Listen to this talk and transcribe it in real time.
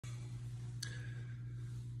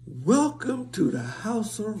Welcome to the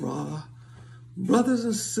House of Ra, brothers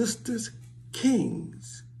and sisters,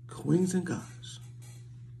 kings, queens, and gods.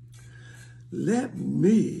 Let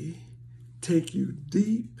me take you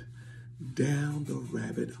deep down the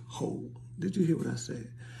rabbit hole. Did you hear what I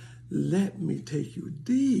said? Let me take you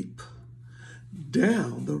deep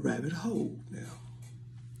down the rabbit hole. Now,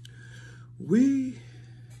 we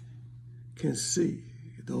can see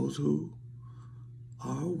those who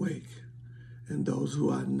are awake and those who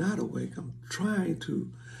are not awake. I'm trying to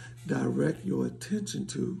direct your attention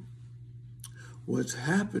to what's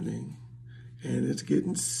happening, and it's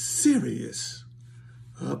getting serious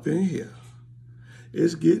up in here.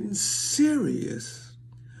 It's getting serious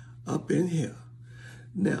up in here.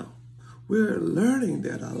 Now, we're learning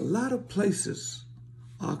that a lot of places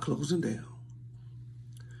are closing down.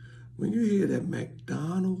 When you hear that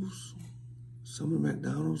McDonald's, some of the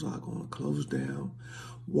McDonald's are going to close down,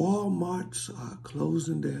 Walmarts are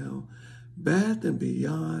closing down, Bath and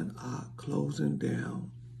Beyond are closing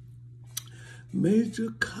down,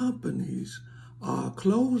 major companies are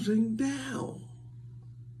closing down.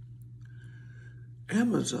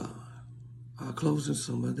 Amazon are closing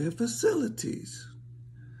some of their facilities.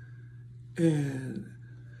 And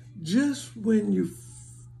just when you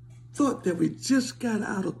thought that we just got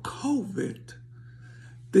out of COVID,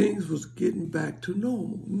 things was getting back to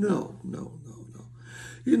normal. No.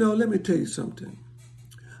 You know, let me tell you something.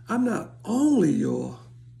 I'm not only your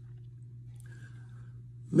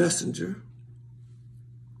messenger,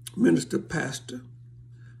 minister, pastor,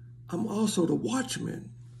 I'm also the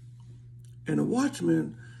watchman. And the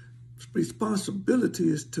watchman's responsibility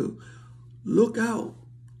is to look out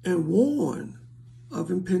and warn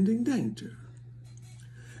of impending danger.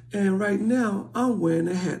 And right now, I'm wearing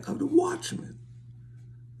the hat of the watchman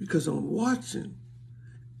because I'm watching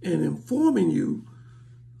and informing you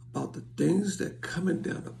about the things that are coming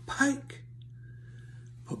down the pike.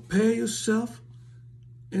 Prepare yourself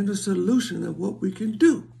in the solution of what we can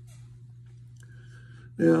do.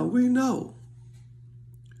 Now, we know,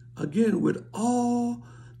 again, with all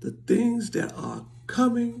the things that are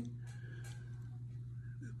coming,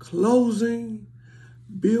 closing,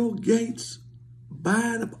 Bill Gates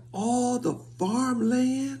buying up all the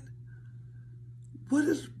farmland. What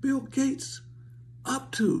is Bill Gates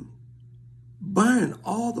up to? Buying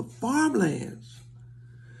all the farmlands.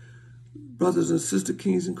 Brothers and sisters,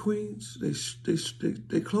 kings and queens,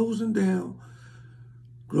 they closing down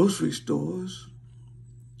grocery stores,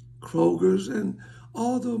 Kroger's, and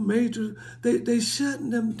all the major, they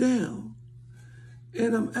shutting them down.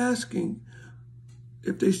 And I'm asking,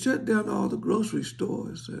 if they shut down all the grocery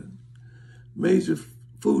stores and major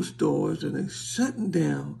food stores, and they're shutting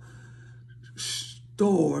down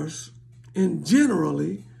stores in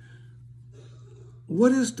generally,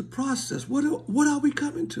 what is the process? What are we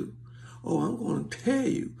coming to? Oh, I'm going to tell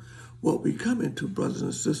you what we coming to, brothers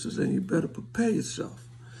and sisters, and you better prepare yourself.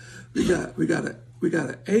 We got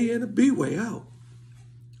an A and a B way out.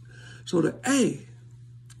 So the A,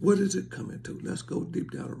 what is it coming to? Let's go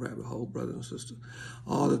deep down the rabbit hole, brothers and sisters.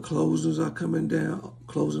 All the closings are coming down,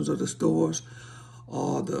 closings of the stores,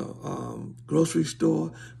 all the grocery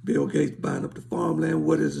store, Bill Gates buying up the farmland.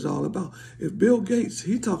 What is it all about? If Bill Gates,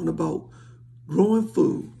 he's talking about growing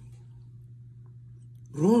food.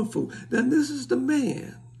 Now, this is the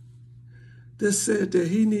man that said that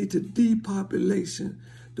he needed depopulation.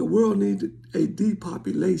 The world needed a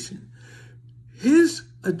depopulation. His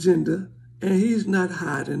agenda, and he's not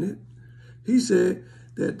hiding it, he said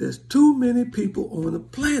that there's too many people on the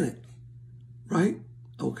planet, right?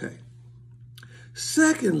 Okay.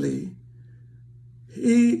 Secondly,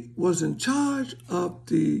 he was in charge of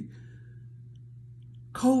the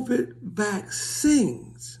COVID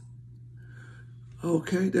vaccines.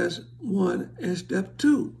 Okay, that's one. And step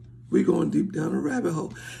two, we're going deep down the rabbit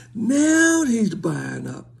hole. Now he's buying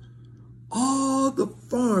up all the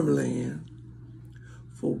farmland.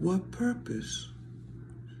 For what purpose?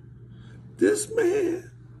 This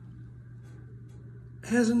man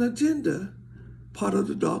has an agenda, part of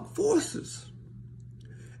the dark forces,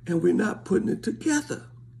 and we're not putting it together.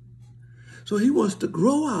 So he wants to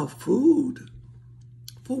grow our food.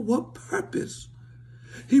 For what purpose?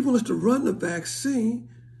 He wants to run the vaccine.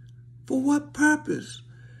 For what purpose?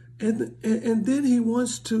 And then he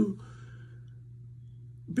wants to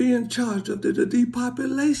be in charge of the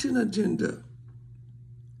depopulation agenda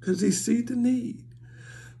because he sees the need.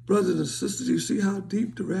 Brothers and sisters, you see how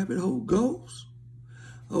deep the rabbit hole goes?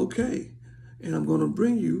 Okay, and I'm going to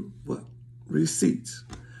bring you what? Receipts.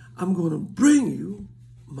 I'm going to bring you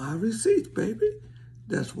my receipts, baby.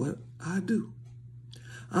 That's what I do.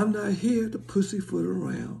 I'm not here to pussyfoot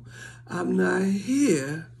around. I'm not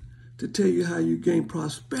here to tell you how you gain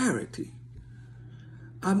prosperity.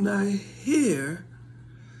 I'm not here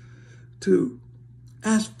to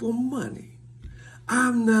ask for money.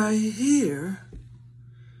 I'm not here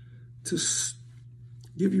to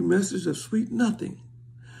give you messages of sweet nothing.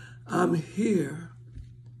 I'm here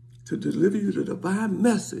to deliver you the divine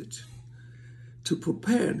message to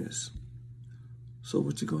preparedness. So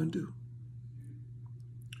what you going to do?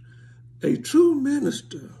 A true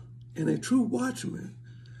minister and a true watchman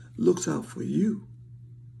looks out for you.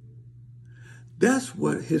 That's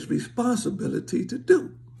what his responsibility to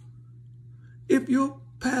do. If your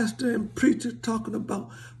pastor and preacher talking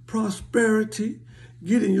about prosperity,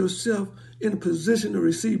 getting yourself in a position to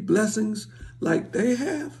receive blessings like they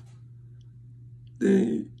have,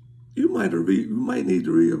 then you might need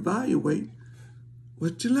to reevaluate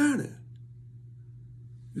what you're learning.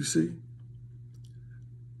 You see?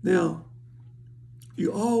 Now,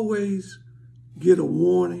 you always get a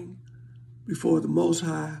warning before the Most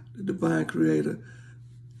High, the Divine Creator,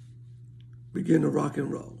 begin to rock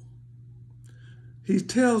and roll. He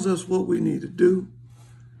tells us what we need to do,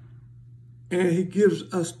 and he gives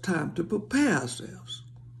us time to prepare ourselves.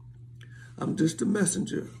 I'm just a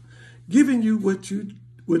messenger, giving you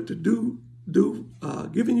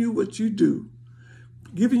giving you what you do,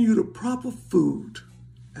 giving you the proper food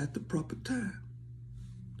at the proper time.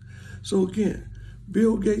 So again,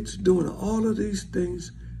 Bill Gates doing all of these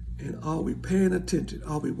things, and are we paying attention?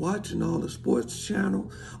 Are we watching all the sports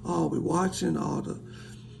channels? Are we watching all the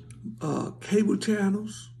cable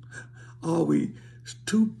channels? Are we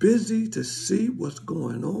too busy to see what's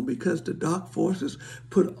going on because the dark forces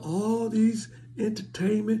put all these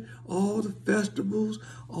entertainment, all the festivals,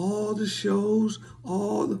 all the shows,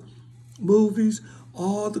 all the movies,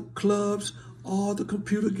 all the clubs, all the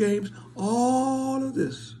computer games, all of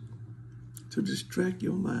this to distract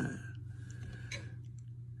your mind.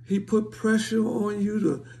 He put pressure on you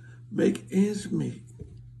to make ends meet.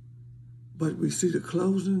 But we see the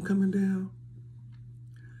closing coming down.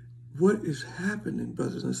 What is happening,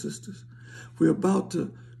 brothers and sisters? We're about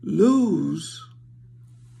to lose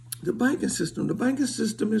the banking system. The banking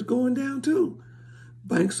system is going down too.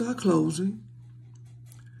 Banks are closing.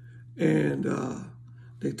 And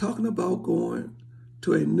they're talking about going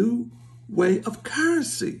to a new way of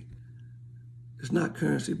currency. It's not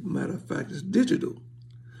currency, matter of fact, it's digital.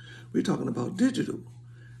 We're talking about digital.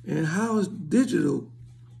 And how is digital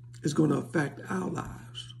is going to affect our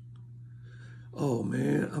lives. Oh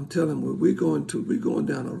man, I'm telling you, we're going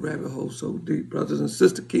down a rabbit hole so deep, brothers and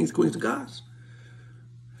sisters, kings, queens, and gods.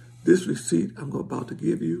 This receipt I'm about to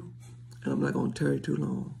give you, and I'm not going to tarry too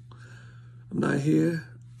long. I'm not here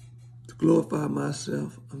to glorify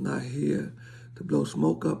myself. I'm not here to blow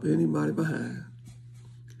smoke up anybody behind.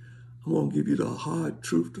 I'm going to give you the hard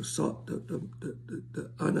truth, the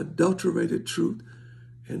unadulterated truth,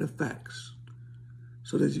 and the facts,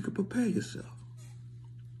 so that you can prepare yourself.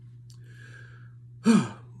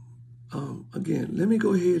 Again, let me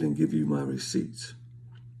go ahead and give you my receipts,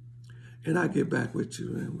 and I'll get back with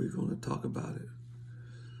you, and we're going to talk about it.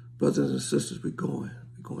 Brothers and sisters, we're going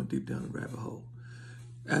deep down the rabbit hole.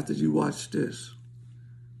 After you watch this,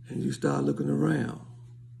 and you start looking around,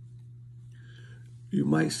 you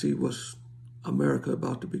might see what's America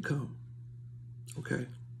about to become. Okay?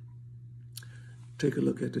 Take a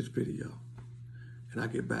look at this video, and I'll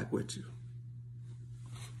get back with you.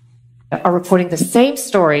 Are reporting the same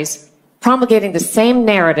stories, promulgating the same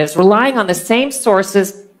narratives, relying on the same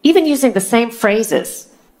sources, even using the same phrases.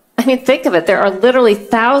 I mean, think of it. There are literally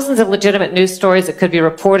thousands of legitimate news stories that could be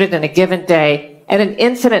reported in a given day, and an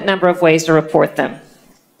infinite number of ways to report them.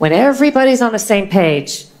 When everybody's on the same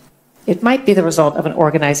page, it might be the result of an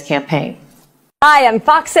organized campaign. Hi, I'm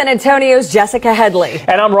Fox San Antonio's Jessica Headley.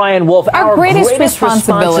 And I'm Ryan Wolf. Our greatest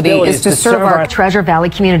responsibility is to serve our Treasure Valley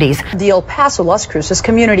communities, the El Paso, Las Cruces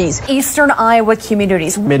communities, Eastern Iowa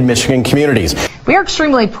communities, Mid-Michigan communities. We are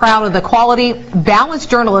extremely proud of the quality, balanced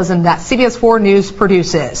journalism that CBS 4 News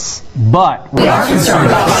produces. But we are concerned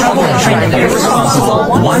about trouble and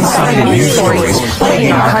irresponsible, one-sided news stories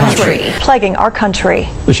plaguing our country.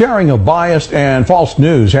 The sharing of biased and false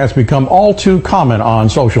news has become all too common on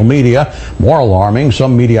social media. More alarming,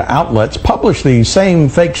 some media outlets publish these same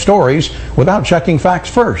fake stories without checking facts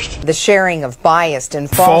first. The sharing of biased and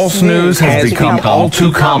false news has become all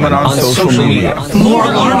too common on social media. More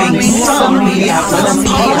alarming, some media outlets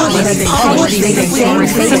publish these same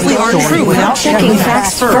fake stories without checking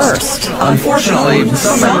facts first. Unfortunately,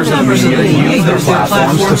 some members of the media use their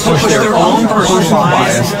platforms to push their own personal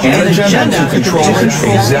bias and agenda to control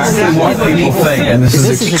exactly what people think, and this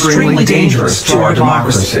is extremely dangerous to our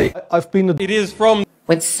democracy.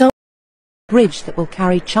 When so bridge that will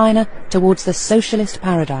carry China towards the socialist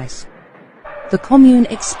paradise. The Commune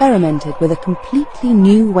experimented with a completely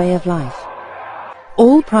new way of life.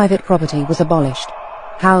 All private property was abolished.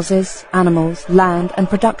 Houses, animals, land and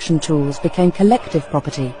production tools became collective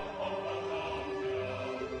property.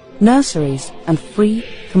 Nurseries and free,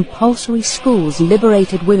 compulsory schools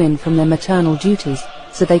liberated women from their maternal duties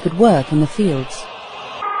so they could work in the fields.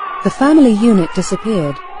 The family unit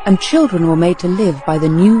disappeared, and children were made to live by the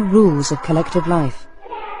new rules of collective life.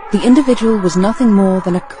 The individual was nothing more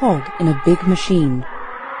than a cog in a big machine.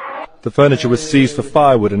 The furniture was seized for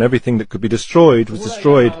firewood, and everything that could be destroyed was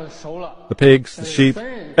destroyed. The pigs, the sheep,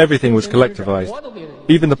 everything was collectivized.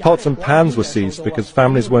 Even the pots and pans were seized because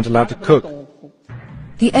families weren't allowed to cook.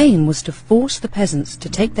 The aim was to force the peasants to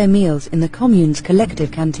take their meals in the commune's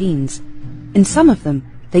collective canteens. In some of them,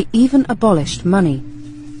 they even abolished money.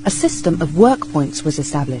 A system of work points was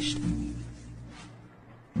established.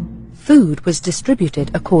 Food was distributed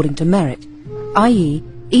according to merit, i.e.,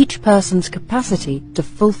 each person's capacity to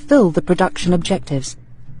fulfill the production objectives.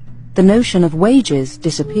 The notion of wages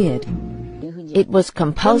disappeared. It was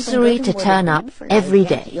compulsory to turn up every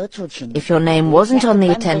day. If your name wasn't on the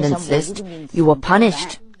attendance list, you were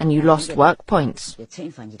punished and you lost work points.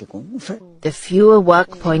 The fewer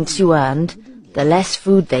work points you earned, the less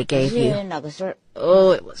food they gave you.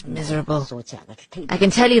 Oh, it was miserable. I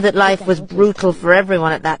can tell you that life was brutal for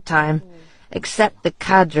everyone at that time, except the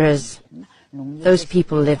cadres. Those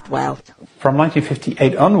people lived well. From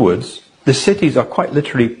 1958 onwards, the cities are quite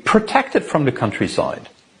literally protected from the countryside.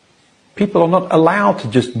 People are not allowed to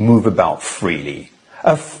just move about freely.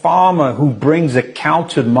 A farmer who brings a cow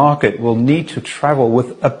to the market will need to travel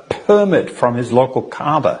with a permit from his local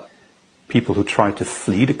cadre. People who try to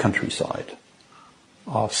flee the countryside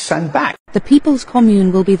are sent back. The People's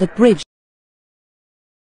Commune will be the bridge.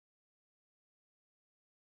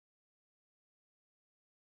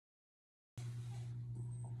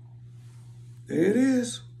 There it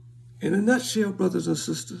is. In a nutshell, brothers and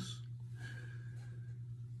sisters,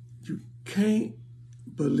 you can't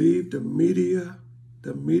believe the media.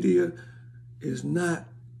 The media is not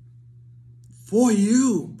for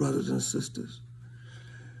you, brothers and sisters.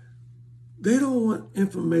 They don't want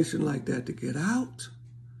information like that to get out.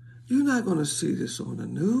 You're not going to see this on the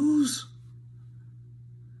news.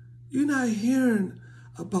 You're not hearing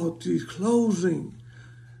about the closing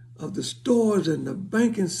of the stores and the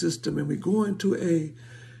banking system, and we're going to a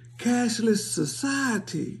cashless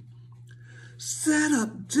society set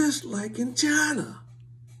up just like in China.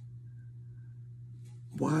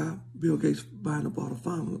 Why Bill Gates buying up all the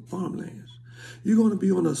farmlands? You're going to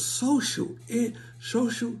be on a social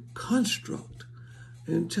construct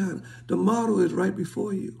in China. The model is right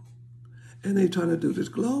before you. And they're trying to do this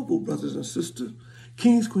global, brothers and sisters,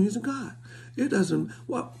 kings, queens, and God. It doesn't,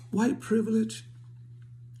 white privilege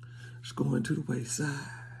is going to the wayside,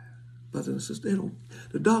 brothers and sisters.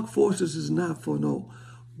 The dark forces is not for no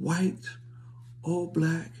white or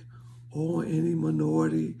black or any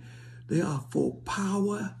minority. They are for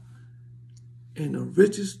power and the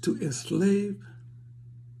riches to enslave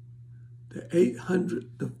the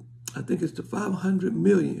 500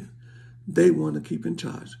 million they want to keep in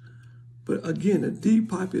charge. But again, the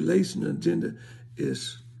depopulation agenda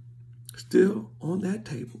is still on that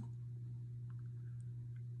table.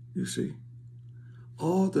 You see,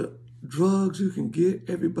 all the drugs you can get,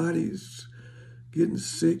 everybody's getting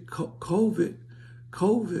sick. COVID.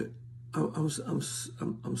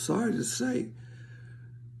 I'm sorry to say,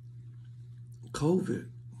 COVID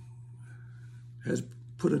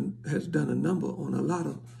has done a number on a lot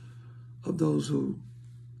of those who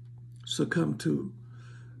succumb to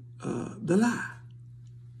the lie.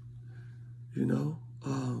 You know,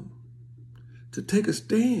 to take a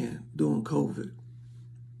stand during COVID.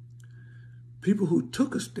 People who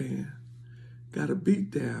took a stand got a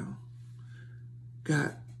beat down,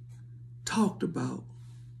 got talked about,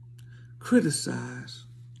 criticized,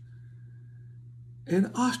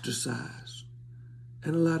 and ostracized.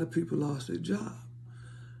 And a lot of people lost their job.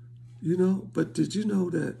 You know, but did you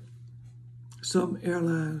know that some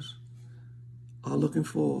airlines are looking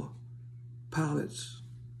for pilots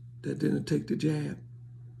that didn't take the jab?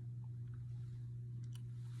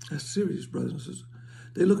 That's serious, brothers and sisters.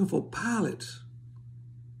 They're looking for pilots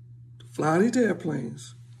to fly these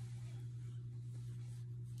airplanes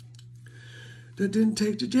that didn't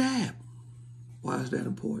take the jab. Why is that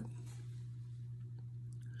important?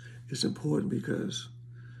 It's important because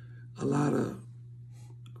a lot of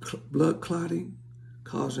blood clotting,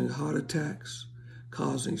 causing heart attacks,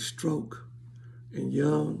 causing stroke in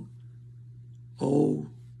young, old,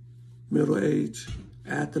 middle-aged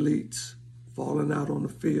athletes falling out on the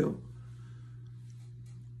field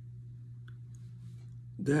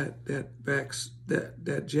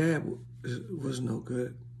that jab was no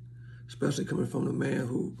good, especially coming from the man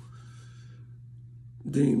who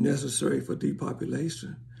deemed necessary for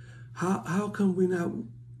depopulation. How come we not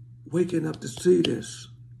waking up to see this?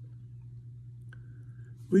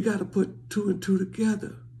 We got to put two and two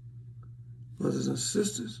together, brothers and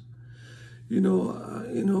sisters.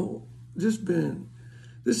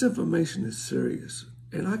 This information is serious,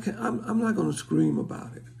 and I'm not going to scream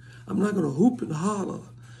about it. I'm not going to hoop and holler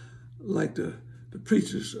like the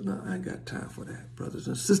preachers. No, I ain't got time for that, brothers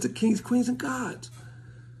and sisters, kings, queens, and gods.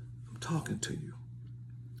 I'm talking to you.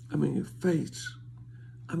 I'm in your face.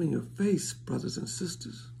 I'm in your face, brothers and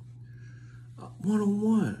sisters.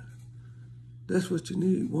 One-on-one. That's what you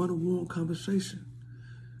need, one-on-one conversation,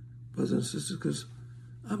 brothers and sisters, because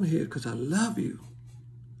I'm here because I love you.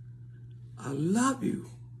 I love you.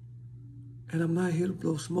 And I'm not here to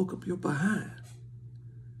blow smoke up your behind.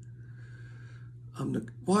 I'm the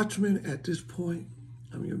watchman at this point.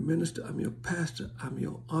 I'm your minister. I'm your pastor. I'm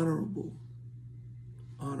your honorable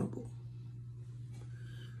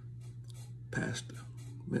pastor,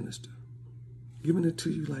 minister. Giving it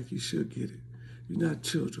to you like you should get it. You're not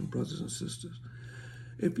children, brothers and sisters.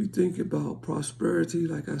 If you think about prosperity,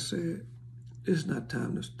 like I said, it's not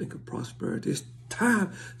time to think of prosperity. It's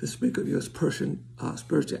time to speak of your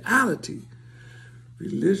spirituality.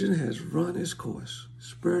 Religion has run its course.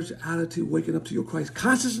 Spirituality, waking up to your Christ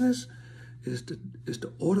consciousness, is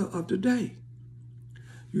the order of the day.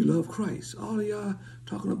 You love Christ. All of y'all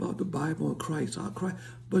talking about the Bible and Christ,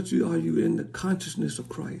 but are you in the consciousness of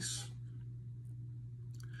Christ?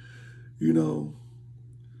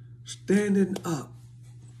 Standing up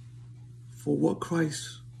for what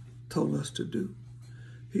Christ told us to do.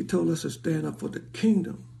 He told us to stand up for the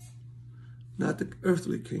kingdom, not the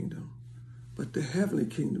earthly kingdom, but the heavenly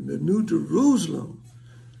kingdom, the New Jerusalem.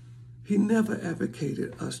 He never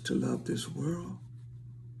advocated us to love this world.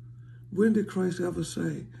 When did Christ ever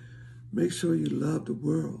say, make sure you love the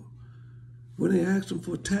world? When they asked him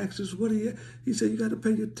for taxes, he said, you got to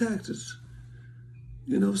pay your taxes.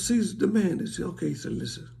 Caesar demanded. He said, okay, he said,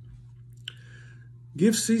 listen,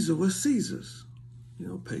 give Caesar what's Caesar's.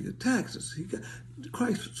 Pay your taxes.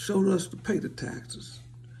 Christ showed us to pay the taxes.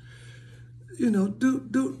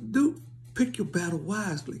 Pick your battle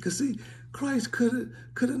wisely. Because see, Christ could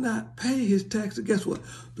have not paid his taxes. Guess what?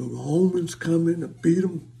 The Romans come in to beat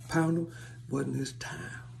him, pound him. Wasn't his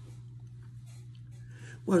time.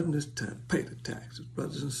 Wasn't his time. Pay the taxes,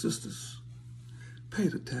 brothers and sisters. Pay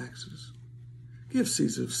the taxes. Give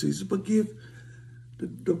Caesar Caesar, but give the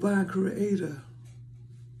divine creator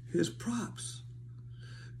his props.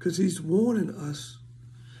 Because he's warning us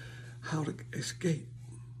how to escape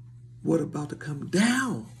what about to come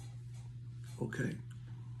down. Okay.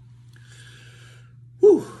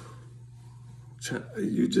 Whew.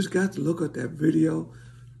 You just got to look at that video.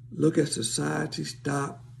 Look at society.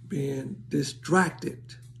 Stop being distracted.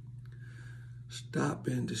 Stop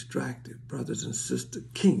being distracted, brothers and sisters,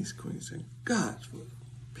 kings, queens, and gods, for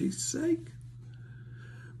peace sake.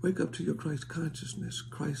 Wake up to your Christ consciousness.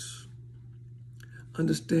 Christ,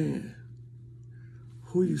 understand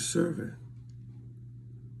who you're serving.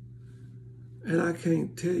 And I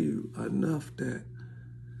can't tell you enough that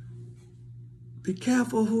be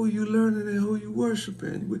careful who you're learning and who you're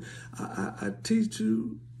worshiping. I teach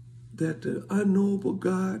you that the unknowable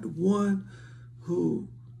God, one who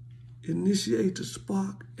initiates the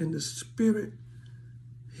spark in the spirit,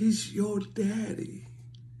 he's your daddy.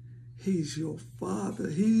 He's your father.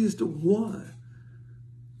 He is the one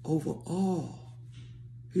over all.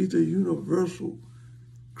 He's the universal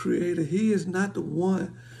creator. He is not the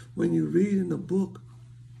one when you read in the book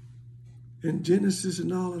in Genesis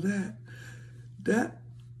and all of that. That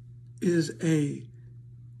is a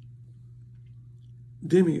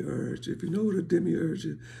demiurge. If you know what a demiurge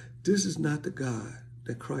is, this is not the God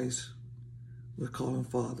that Christ was calling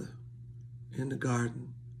Father in the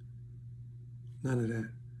garden. None of that.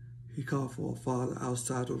 He called for a father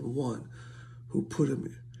outside of the one who put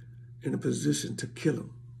him in a position to kill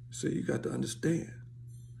him. So you got to understand.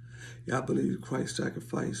 Y'all believe Christ's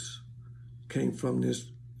sacrifice came from this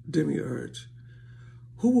demiurge.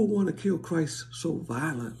 Who would want to kill Christ so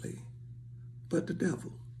violently but the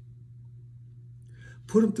devil?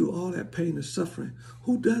 Put him through all that pain and suffering.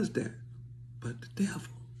 Who does that but the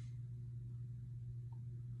devil?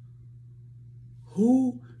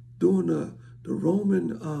 Who, during the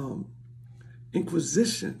Roman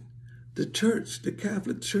Inquisition, the church, the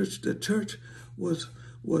Catholic Church, the church was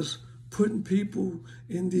putting people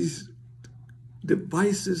in these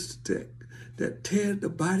devices that tear the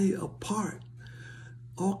body apart.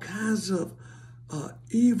 All kinds of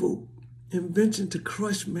evil invention to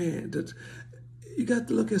crush man. That you got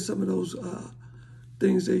to look at some of those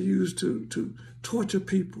things they used to torture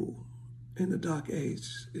people in the Dark Age,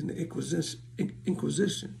 in the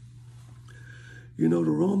Inquisition. You know,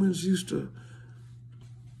 the Romans used to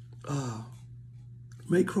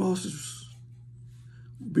make crosses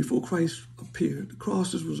before Christ appeared. The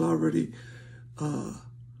crosses was already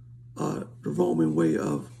the Roman way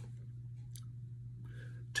of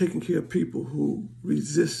taking care of people who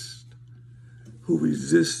resist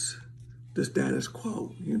the status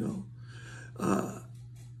quo, you know.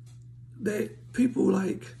 People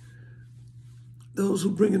like those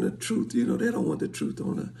who bring in the truth, you know, they don't want the truth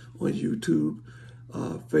on YouTube,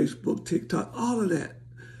 Facebook, TikTok, all of that.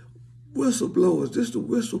 Whistleblowers, this is the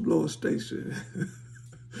whistleblower station.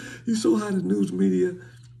 You saw how the news media,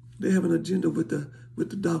 they have an agenda with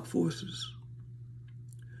the dark forces.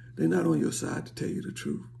 They're not on your side to tell you the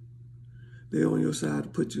truth. They're on your side to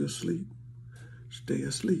put you asleep. Stay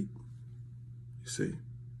asleep, you see.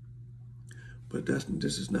 But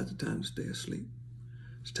this is not the time to stay asleep.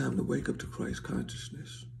 It's time to wake up to Christ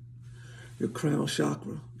consciousness. Your crown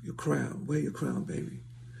chakra, your crown, wear your crown, baby.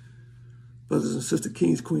 Brothers and sisters,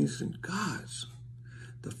 kings, queens, and gods,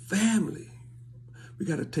 the family. We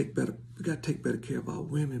got to take better care of our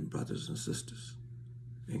women, brothers and sisters,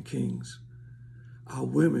 and kings. Our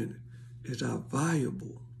women is our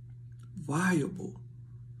valuable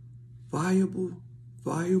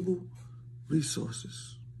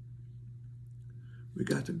resources. We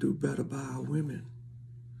got to do better by our women.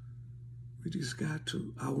 We just got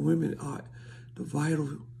to. Our women are the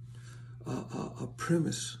vital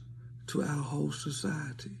premise to our whole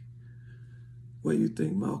society. Where you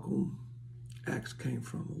think Malcolm X came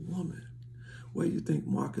from? A woman. Where you think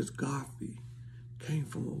Marcus Garvey came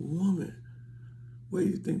from? A woman. Where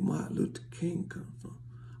you think Martin Luther King come from?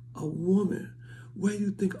 A woman. Where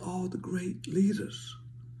you think all the great leaders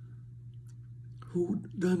who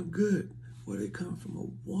done good, where they come from? A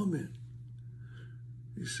woman.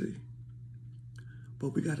 You see.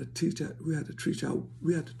 But we got to treat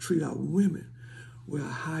our women with a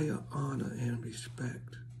higher honor and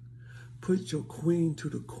respect. Put your queen to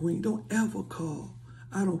the queen. Don't ever call.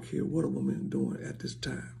 I don't care what a woman is doing at this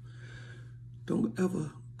time. Don't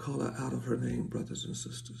ever call her out of her name, brothers and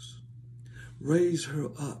sisters. Raise her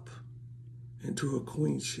up into her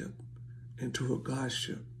queenship, into her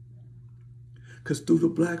godship. Because through the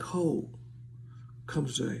black hole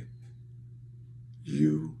comes a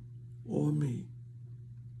you or me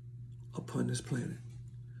upon this planet.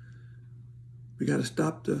 We got to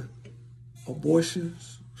stop the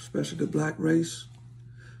abortions, especially the black race.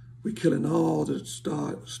 We're killing all the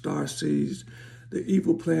star seeds. The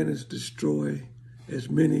evil plan is to destroy as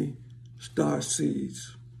many star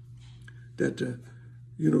seeds that the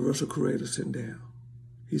universal creator sent down.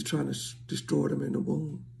 He's trying to destroy them in the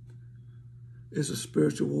womb. It's a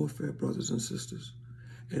spiritual warfare, brothers and sisters.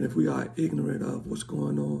 And if we are ignorant of what's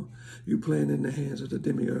going on, you're playing in the hands of the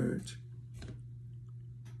demiurge.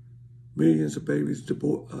 Millions of babies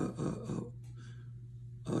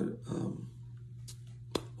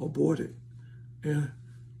aborted, and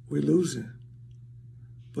we're losing.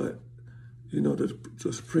 But, you know, the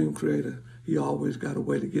Supreme Creator, he always got a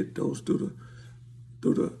way to get those through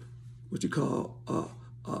the what you call,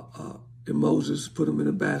 and Moses put them in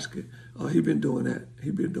a basket. He been doing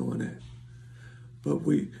that. But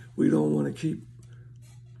we don't want to keep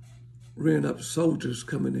rearing up soldiers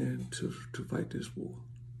coming in to fight this war.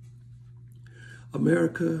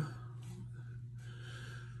 America,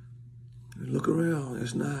 look around,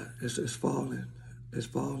 it's falling. It's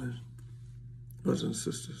falling, brothers and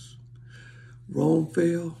sisters. Rome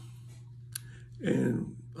fell,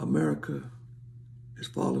 and America is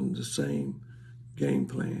following the same game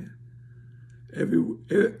plan.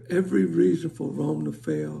 Every reason for Rome to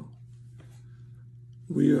fail,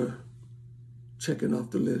 we are checking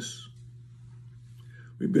off the list.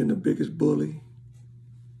 We've been the biggest bully.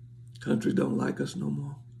 Countries don't like us no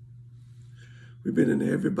more. We've been in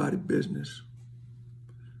everybody's business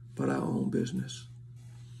but our own business.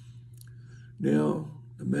 Now,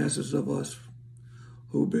 the masses of us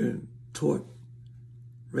who've been taught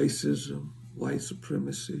racism, white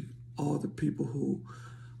supremacy, all the people who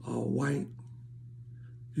are white,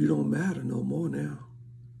 you don't matter no more now.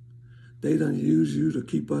 They done use you to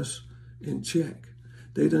keep us in check.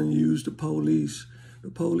 They done use the police. The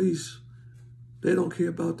police, they don't care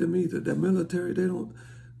about them either. The military, they're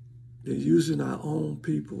using our own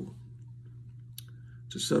people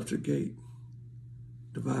to subjugate,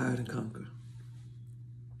 divide, and conquer.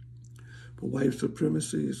 But white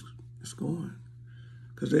supremacy is gone.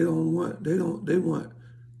 Because they want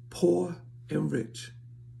poor and rich.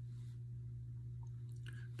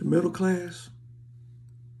 The middle class,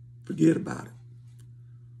 forget about it.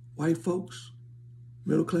 White folks,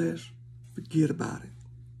 middle class, forget about it.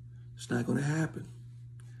 It's not going to happen.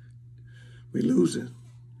 We're losing.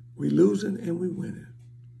 We're losing and we're winning.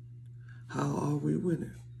 How are we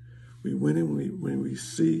winning? We're winning when we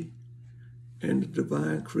see and the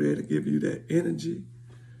divine creator give you that energy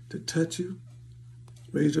to touch you,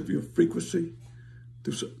 raise up your frequency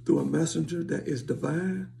through a messenger that is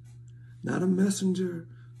divine, not a messenger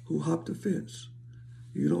who hopped the fence.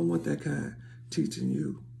 You don't want that kind teaching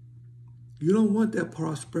you. You don't want that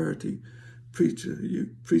prosperity preacher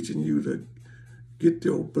preaching you to get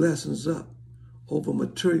your blessings up over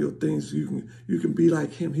material things. You can be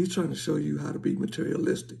like him. He's trying to show you how to be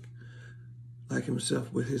materialistic, like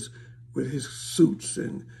himself with his suits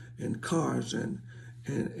and cars and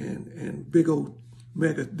big old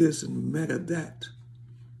mega this and mega that.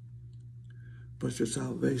 But your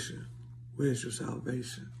salvation, where's your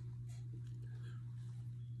salvation?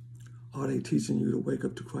 Are they teaching you to wake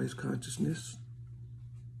up to Christ consciousness?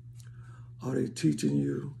 Are they teaching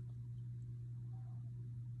you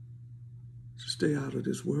to stay out of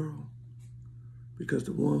this world? Because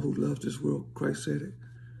the one who loves this world, Christ said it,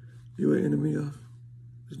 you're an enemy of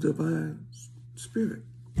the divine spirit.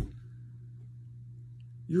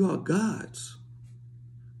 You are God's.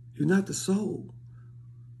 You're not the soul.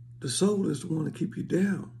 The soul is the one to keep you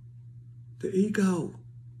down. The ego.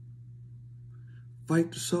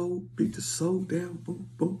 Fight the soul, beat the soul down, boom,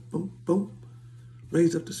 boom, boom, boom.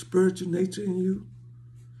 Raise up the spiritual nature in you.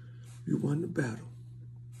 You won the battle.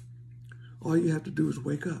 All you have to do is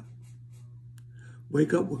wake up.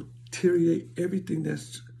 Wake up will deteriorate everything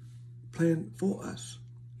that's planned for us.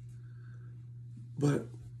 But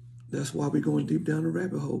that's why we're going deep down the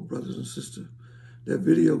rabbit hole, brothers and sisters. That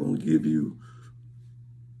video going to give you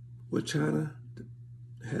what China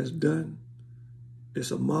has done.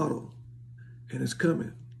 It's a model, and it's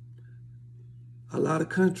coming. A lot of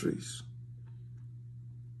countries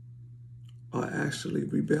are actually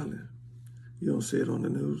rebelling. You don't see it on the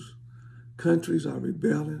news. Countries are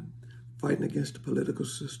rebelling, fighting against the political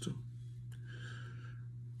system.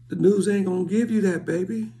 The news ain't going to give you that,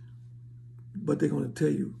 baby, but they're going to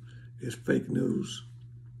tell you it's fake news.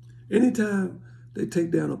 Anytime they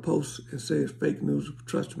take down a post and say it's fake news,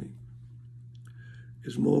 trust me,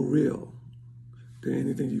 it's more real than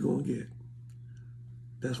anything you're going to get.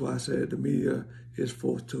 That's why I said the media is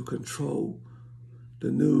forced to control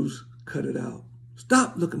the news. Cut it out.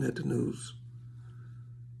 Stop looking at the news.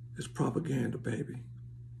 It's propaganda, baby.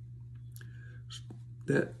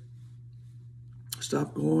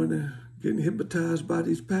 Stop going and getting hypnotized by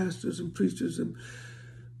these pastors and preachers and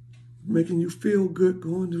making you feel good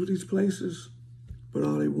going to these places. But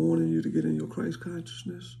are they warning you to get in your Christ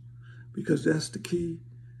consciousness? Because that's the key.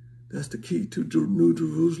 That's the key to New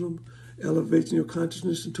Jerusalem, elevating your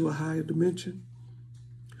consciousness into a higher dimension.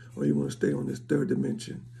 Or you want to stay on this third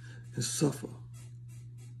dimension and suffer.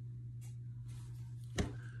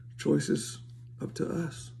 Choice is up to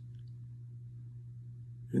us.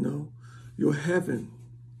 You know, your heaven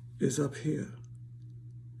is up here.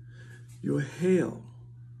 Your hell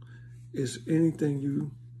is anything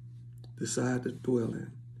you decide to dwell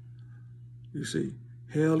in. You see,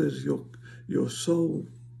 hell is your soul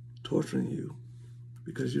torturing you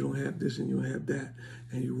because you don't have this and you don't have that,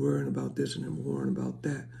 and you're worrying about this and you're worrying about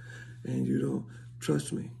that, and you don't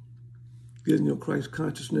trust me. Getting your Christ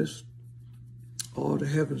consciousness, all the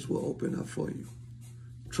heavens will open up for you.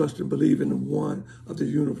 Trust and believe in the one of the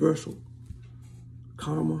universal.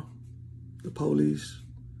 Karma, the police,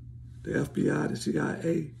 the FBI, the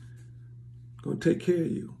CIA, gonna take care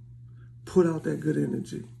of you. Put out that good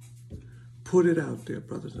energy. Put it out there,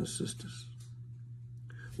 brothers and sisters.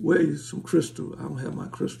 Wear some crystal. I don't have my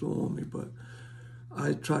crystal on me, but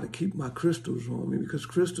I try to keep my crystals on me because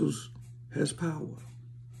crystals has power.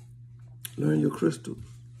 Learn your crystals.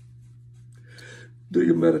 Do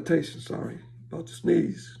your meditation, sorry, about to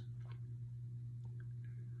sneeze.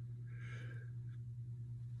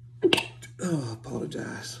 Oh,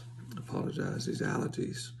 apologize, these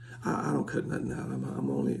allergies. I don't cut nothing out.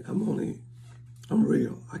 I'm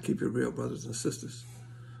real. I keep it real, brothers and sisters.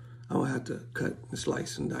 I don't have to cut and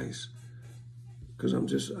slice and dice because I'm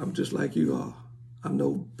just like you are. I'm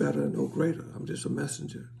no better, no greater. I'm just a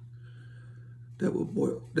messenger that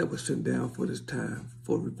was sent down for this time,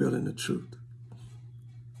 for revealing the truth.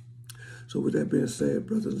 So with that being said,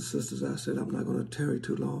 brothers and sisters, I said I'm not going to tarry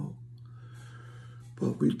too long,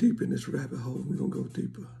 but we're deep in this rabbit hole. We're going to go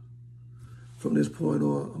deeper. From this point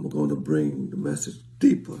on, I'm going to bring the message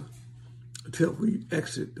deeper until we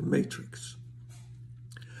exit the matrix.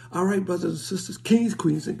 All right, brothers and sisters, kings,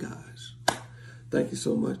 queens, and guys, Thank you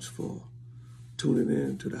so much for tuning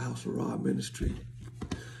in to the House of Ra Ministry.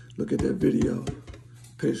 Look at that video.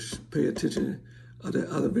 Pay attention to that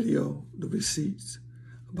other video, the receipts,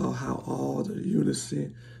 about how all the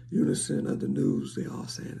unison of the news, they all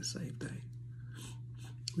saying the same thing.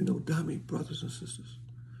 We no dummy, brothers and sisters.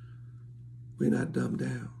 We're not dumbed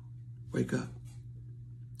down. Wake up.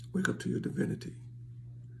 Wake up to your divinity.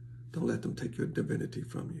 Don't let them take your divinity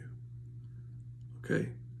from you. Okay?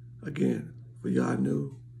 Again, for y'all the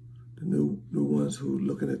new ones who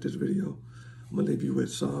looking at this video, I'm going to leave you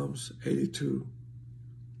with Psalms 82,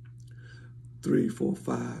 3, 4,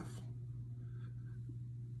 5.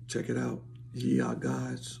 Check it out. Ye are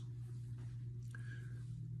gods.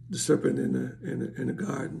 The serpent in the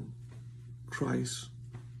garden, Christ.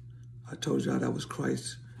 I told y'all that was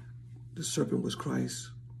Christ. The serpent was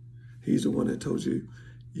Christ. He's the one that told you,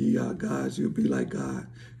 ye are gods, you'll be like God.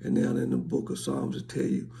 And now in the book of Psalms, it tell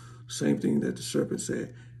you same thing that the serpent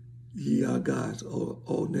said, ye are gods.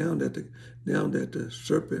 Now that the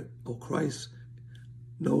serpent, or Christ,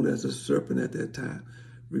 known as the serpent at that time,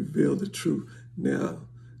 revealed the truth. Now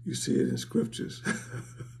you see it in scriptures.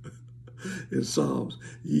 In Psalms,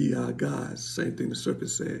 ye are gods. Same thing the serpent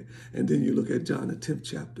said. And then you look at John, the 10th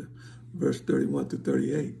chapter, verse 31 through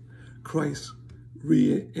 38. Christ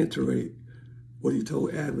reiterate what he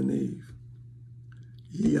told Adam and Eve.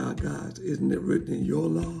 Ye are gods. Isn't it written in your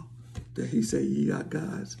law that he said ye are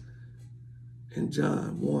gods? And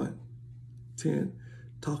John 1:10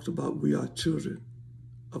 talks about we are children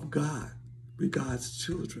of God. We God's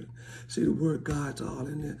children. See, the word God's all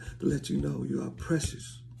in there to let you know you are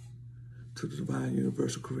precious to the divine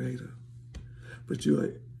universal creator. But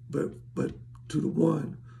to the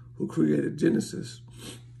one who created Genesis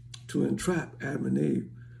to entrap Adam and Eve,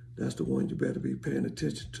 that's the one you better be paying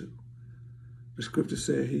attention to. The scripture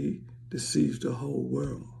said he deceives the whole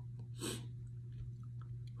world.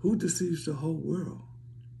 Who deceives the whole world?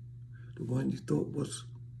 The one you thought was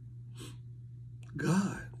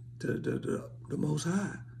God, the Most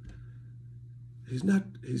High. He's not,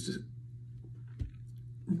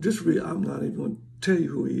 just read, I'm not even going to tell you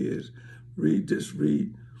who he is. Just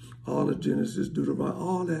read all of Genesis, Deuteronomy,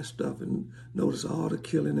 all that stuff, and notice all the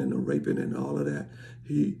killing and the raping and all of that.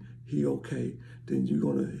 He okay. Then you're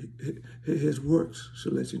going to, his works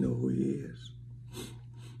should let you know who he is.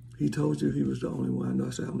 He told you he was the only one. I know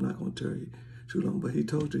I said I'm not going to tell you too long, but he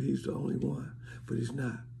told you he's the only one, but he's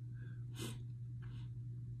not.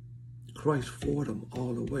 Christ fought him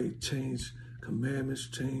all the way, changed commandments,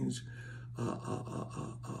 changed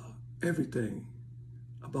everything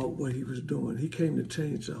about what he was doing. He came to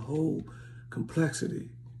change the whole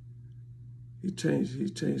complexity. He changed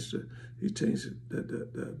the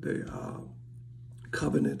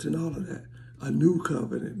covenants and all of that. A new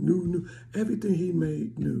covenant, new, everything he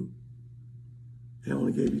made new. He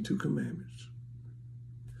only gave you 2 commandments.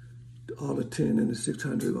 All the 10 and the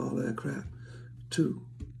 600, all of that crap, 2.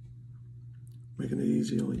 Making it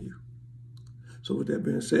easy on you. So with that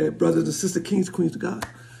being said, brothers and sisters, kings, queens of God,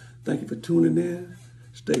 thank you for tuning in.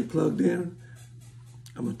 Stay plugged in.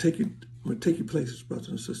 I'm gonna take you places, brothers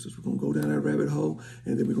and sisters. We're gonna go down that rabbit hole,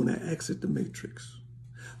 and then we're gonna exit the matrix.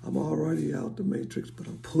 I'm already out the matrix, but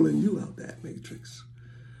I'm pulling you out that matrix.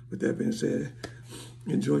 With that being said,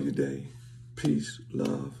 enjoy your day. Peace,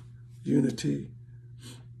 love, unity,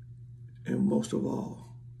 and most of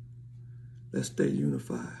all, let's stay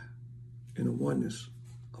unified in the oneness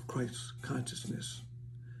of Christ's consciousness.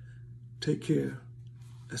 Take care.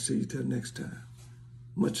 I'll see you till next time.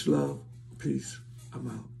 Much love, peace. I'm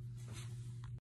out.